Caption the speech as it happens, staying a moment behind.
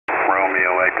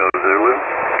Romeo Echo Zulu.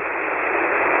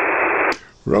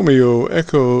 Romeo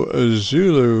Echo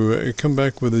Zulu, come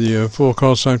back with the full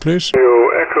call sign, please.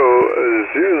 Romeo Echo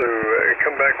Zulu,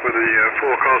 come back with the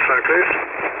full call sign, please.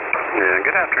 Yeah,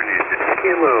 good afternoon. It's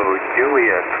Kilo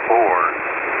Juliet 4,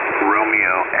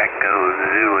 Romeo Echo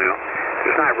Zulu.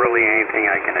 There's not really anything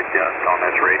I can adjust on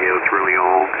this radio. It's really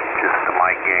old, just the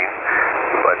mic game.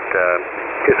 But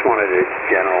just wanted a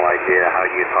general idea how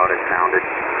you thought it sounded.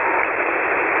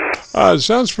 It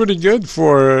sounds pretty good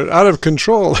for out of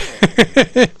control.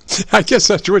 I guess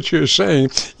that's what you're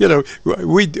saying. You know,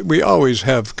 we always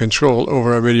have control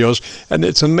over our radios, and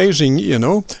it's amazing, you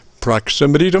know.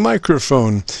 Proximity to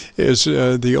microphone is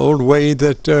the old way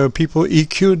that people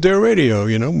EQ'd their radio.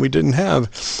 You know, we didn't have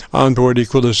onboard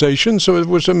equalization, so it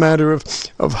was a matter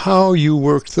of how you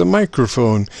worked the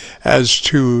microphone as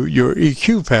to your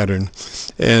EQ pattern.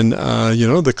 And, you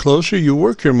know, the closer you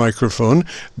work your microphone,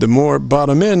 the more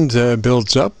bottom end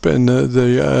builds up and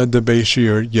the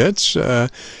bassier it gets.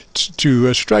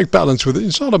 To strike balance with it.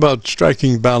 It's all about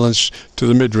striking balance to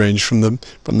the mid-range, from the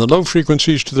low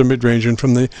frequencies to the mid-range, and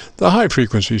from the high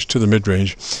frequencies to the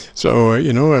mid-range. So,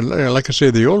 you know, like I say,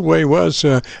 the old way was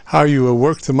how you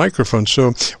work the microphone.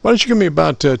 So why don't you give me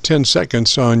about 10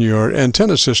 seconds on your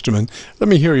antenna system, and let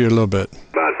me hear you a little bit.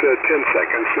 About 10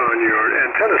 seconds on your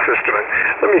antenna system, and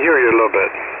let me hear you a little bit.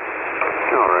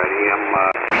 Alrighty, I'm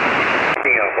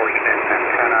seeing a horse fence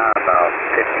antenna about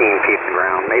 15 feet from the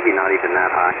ground, maybe not even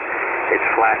that high. It's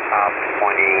flat top,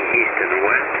 pointing east and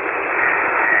west,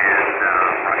 and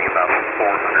running about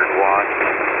 400 watts.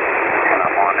 And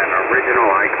I'm on an original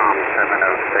ICOM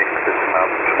 706 that's about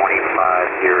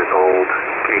 25 years old.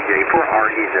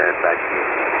 KJ4REZ, back to you.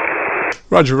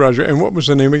 Roger, Roger. And what was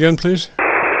the name again, please?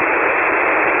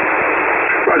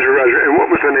 Roger, Roger. And what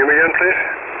was the name again, please?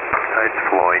 It's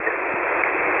Floyd.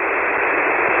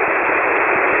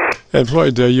 And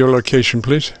Floyd, your location,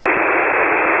 please.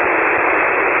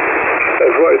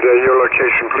 Floyd, your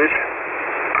location, please.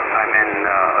 I'm in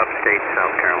upstate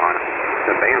South Carolina.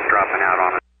 The band's dropping out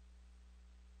on it.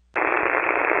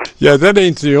 Yeah, that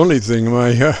ain't the only thing.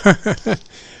 My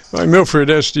my Milford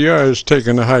SDR is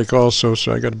taking a hike also,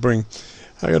 so I got to bring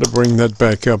that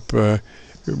back up.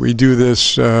 We do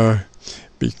this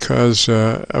because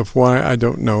of why, I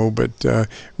don't know, but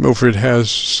Milford has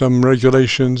some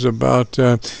regulations about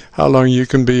how long you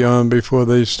can be on before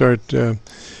they start, you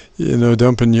know,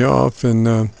 dumping you off,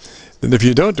 and if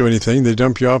you don't do anything, they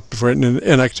dump you off for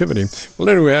inactivity. Well,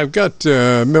 anyway, I've got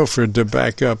Milford to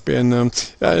back up, and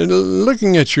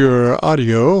looking at your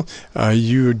audio,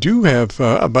 you do have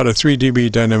about a 3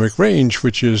 dB dynamic range,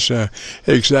 which is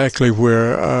exactly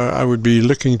where I would be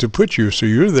looking to put you. So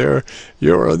you're there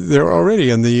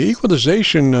already, and the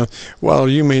equalization, while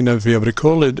you may not be able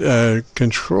to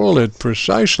control it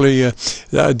precisely,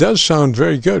 does sound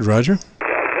very good, Roger.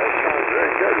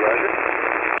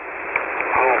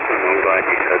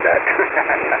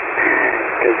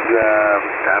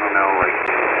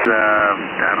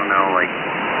 Like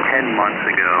 10 months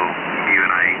ago, you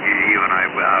and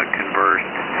I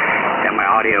conversed, and my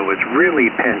audio was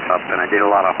really pent up, and I did a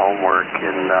lot of homework.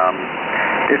 And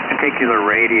this particular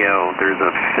radio, there's a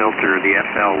filter, the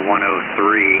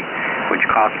FL103, which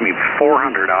cost me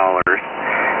 $400,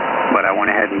 but I went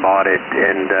ahead and bought it,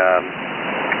 and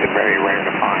it's very rare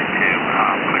to find too.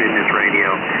 Put in this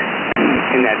radio,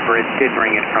 and that did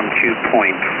bring it from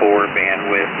 2.4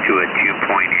 bandwidth to a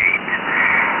 2.8.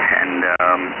 And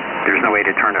there's no way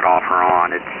to turn it off or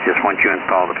on. It's just once you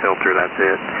install the filter, that's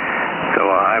it. So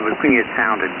I was thinking it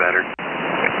sounded better.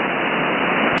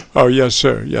 Oh, yes,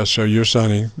 sir. Yes, sir. You're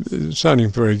sounding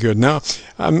very good. Now,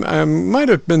 I might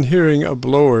have been hearing a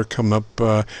blower come up.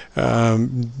 Does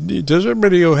that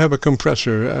radio have a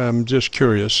compressor? I'm just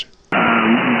curious. Does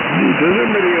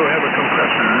that radio have a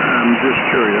compressor? I'm just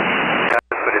curious.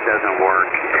 But it doesn't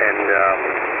work.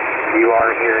 And you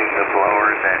are hearing the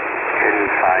blower that's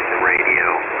inside the radio.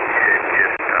 It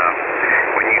just,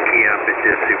 when you key up, it's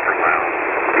just super loud.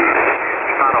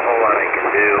 There's not a whole lot I can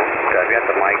do. I've got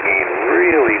the mic gain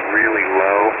really, really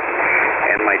low,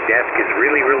 and my desk is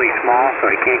really, really small, so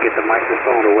I can't get the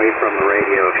microphone away from the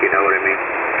radio, if you know what I mean.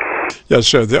 Yes,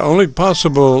 sir. The only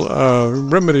possible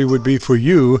remedy would be for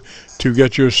you to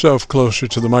get yourself closer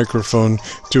to the microphone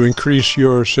to increase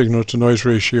your signal-to-noise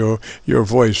ratio, your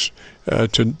voice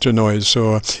to noise.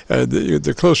 So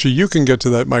the closer you can get to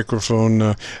that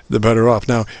microphone, the better off.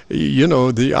 Now, you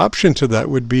know, the option to that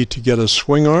would be to get a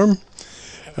swing arm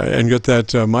and get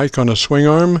that mic on a swing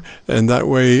arm, and that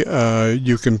way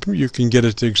you can get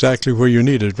it exactly where you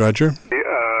need it, Roger.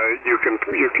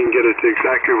 You can get it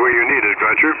exactly where you need it,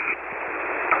 Roger.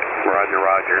 Roger,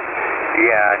 Roger.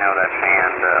 Yeah, I know that fan.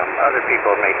 Other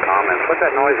people have made comments. What's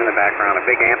that noise in the background? A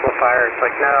big amplifier? It's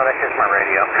like, no, that's just my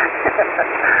radio.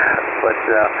 But,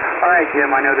 all right,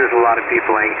 Jim, I know there's a lot of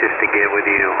people anxious to get with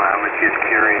you. I was just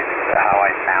curious how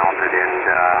I sounded, and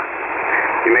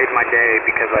you made my day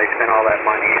because I spent all that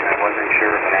money and I wasn't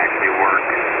sure if it actually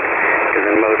worked. Because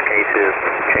in most cases,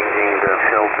 changing the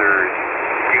filters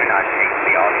do not change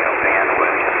the audio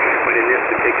bandwidth. But in this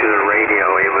particular radio,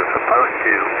 it was supposed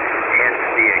to, hence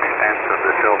the expense of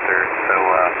the filters. So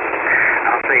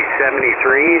I'll say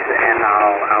 73s, and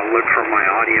I'll look for my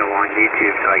audio on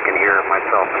YouTube so I can hear it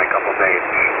myself in a couple days.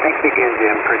 Thanks again,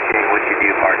 Jim. Appreciate what you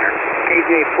do, partner.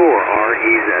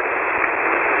 KJ4REZ.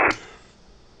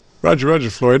 Roger, Roger,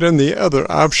 Floyd. And the other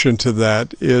option to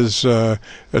that is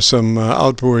some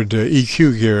outboard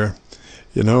EQ gear.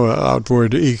 You know,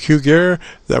 outboard EQ gear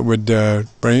that would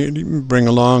bring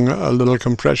along a little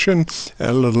compression and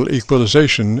a little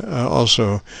equalization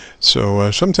also. So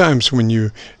sometimes when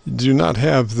you do not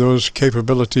have those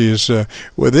capabilities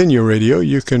within your radio,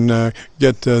 you can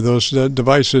get those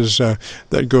devices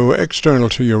that go external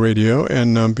to your radio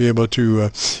and be able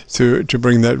to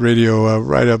bring that radio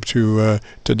right up to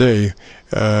today.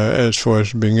 As far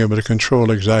as being able to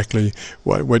control exactly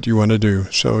what you want to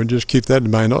do. So just keep that in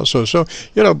mind also. So,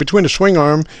 you know, between a swing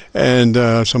arm and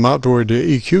some outboard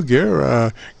EQ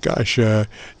gear, gosh,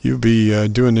 you'll be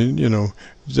doing, you know,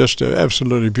 just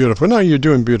absolutely beautiful. Now you're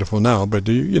doing beautiful now, but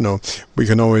you know, we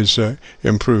can always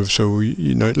improve. So,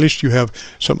 you know, at least you have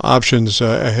some options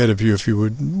ahead of you if you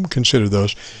would consider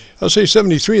those. I'll say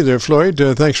 73 there, Floyd.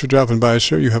 Thanks for dropping by,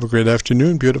 sir. You have a great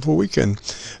afternoon, beautiful weekend.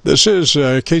 This is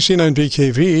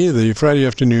KC9VKV, the Friday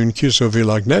afternoon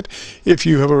Qso-Vlog net. If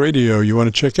you have a radio you want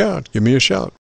to check out, give me a shout.